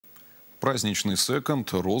Праздничный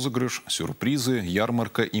секонд, розыгрыш, сюрпризы,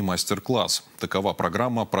 ярмарка и мастер-класс. Такова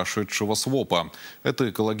программа прошедшего СВОПа.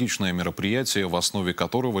 Это экологичное мероприятие, в основе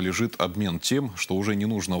которого лежит обмен тем, что уже не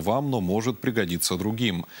нужно вам, но может пригодиться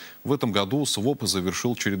другим. В этом году СВОП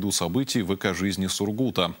завершил череду событий в эко-жизни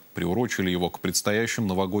Сургута. Приурочили его к предстоящим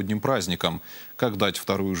новогодним праздникам. Как дать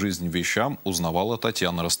вторую жизнь вещам, узнавала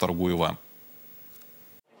Татьяна Расторгуева.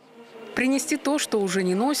 Принести то, что уже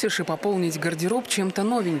не носишь, и пополнить гардероб чем-то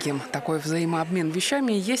новеньким. Такой взаимообмен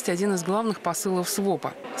вещами есть один из главных посылов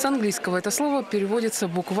СВОПа. С английского это слово переводится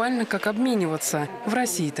буквально как «обмениваться». В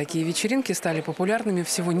России такие вечеринки стали популярными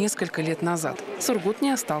всего несколько лет назад. Сургут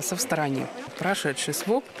не остался в стороне. Прошедший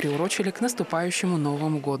СВОП приурочили к наступающему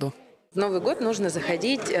Новому году. В Новый год нужно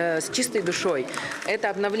заходить с чистой душой. Это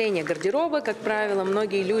обновление гардероба, как правило.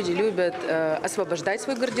 Многие люди любят освобождать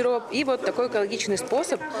свой гардероб. И вот такой экологичный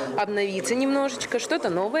способ обновиться немножечко, что-то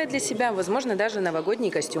новое для себя. Возможно, даже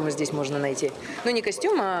новогодние костюмы здесь можно найти. Но не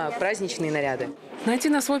костюм, а праздничные наряды. Найти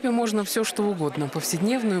на СВОПе можно все, что угодно.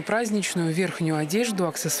 Повседневную, праздничную, верхнюю одежду,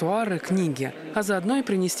 аксессуары, книги. А заодно и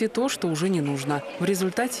принести то, что уже не нужно. В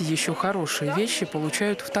результате еще хорошие вещи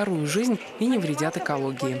получают вторую жизнь и не вредят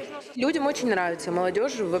экологии. Людям очень нравится,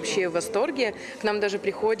 молодежь вообще в восторге. К нам даже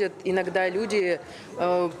приходят иногда люди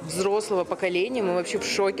взрослого поколения, мы вообще в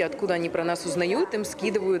шоке, откуда они про нас узнают. Им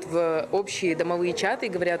скидывают в общие домовые чаты и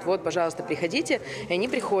говорят: вот, пожалуйста, приходите. И они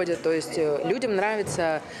приходят. То есть людям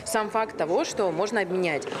нравится сам факт того, что можно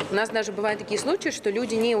обменять. У нас даже бывают такие случаи, что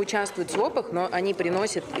люди не участвуют в СВОПах, но они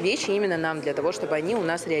приносят вещи именно нам для того, чтобы они у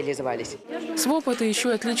нас реализовались. СВОП – это еще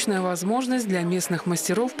и отличная возможность для местных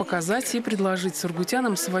мастеров показать и предложить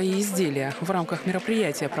сургутянам свои изделия. В рамках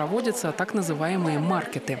мероприятия проводятся так называемые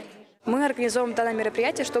маркеты. Мы организовываем данное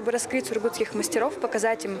мероприятие, чтобы раскрыть сургутских мастеров,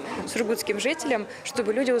 показать им, сургутским жителям,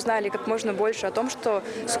 чтобы люди узнали как можно больше о том, что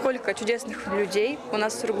сколько чудесных людей у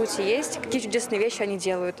нас в Сургуте есть, какие чудесные вещи они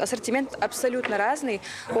делают. Ассортимент абсолютно разный,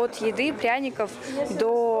 от еды, пряников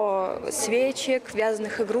до свечек,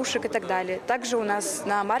 вязаных игрушек и так далее. Также у нас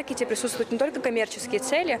на маркете присутствуют не только коммерческие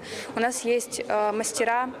цели, у нас есть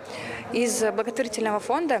мастера из благотворительного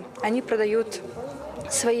фонда, они продают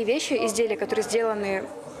свои вещи, изделия, которые сделаны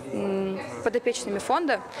подопечными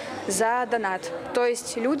фонда за донат. То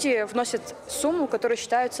есть люди вносят сумму, которую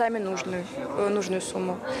считают сами нужную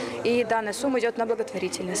сумму. И данная сумма идет на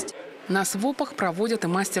благотворительность. На СВОПах проводят и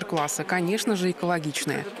мастер-классы, конечно же,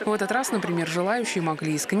 экологичные. В этот раз, например, желающие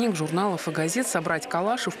могли из книг, журналов и газет собрать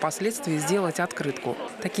коллаж и впоследствии сделать открытку.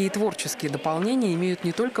 Такие творческие дополнения имеют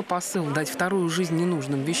не только посыл дать вторую жизнь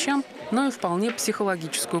ненужным вещам, но и вполне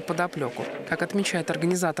психологическую подоплеку. Как отмечает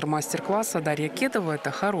организатор мастер-класса Дарья Кетова,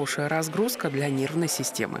 это хорошая разгрузка для нервной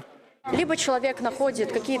системы. Либо человек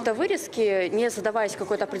находит какие-то вырезки, не задаваясь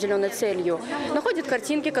какой-то определенной целью, находит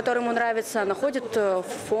картинки, которые ему нравятся, находит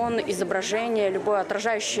фон, изображение, любое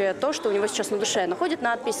отражающее то, что у него сейчас на душе, находит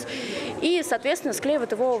надпись и, соответственно,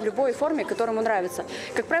 склеивает его в любой форме, которая ему нравится.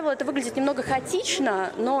 Как правило, это выглядит немного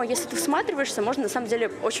хаотично, но если ты всматриваешься, можно на самом деле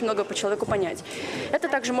очень много по человеку понять. Это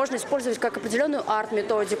также можно использовать как определенную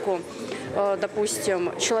арт-методику.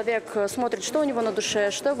 Допустим, человек смотрит, что у него на душе,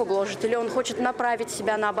 что его гложет, или он хочет направить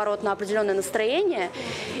себя, наоборот, на определенное настроение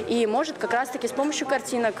и может как раз-таки с помощью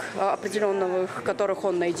картинок определенных, которые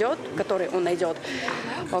он найдет,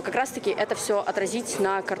 как раз-таки это все отразить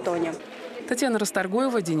на картоне. Татьяна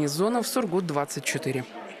Расторгуева, Денис Зонов, Сургут 24.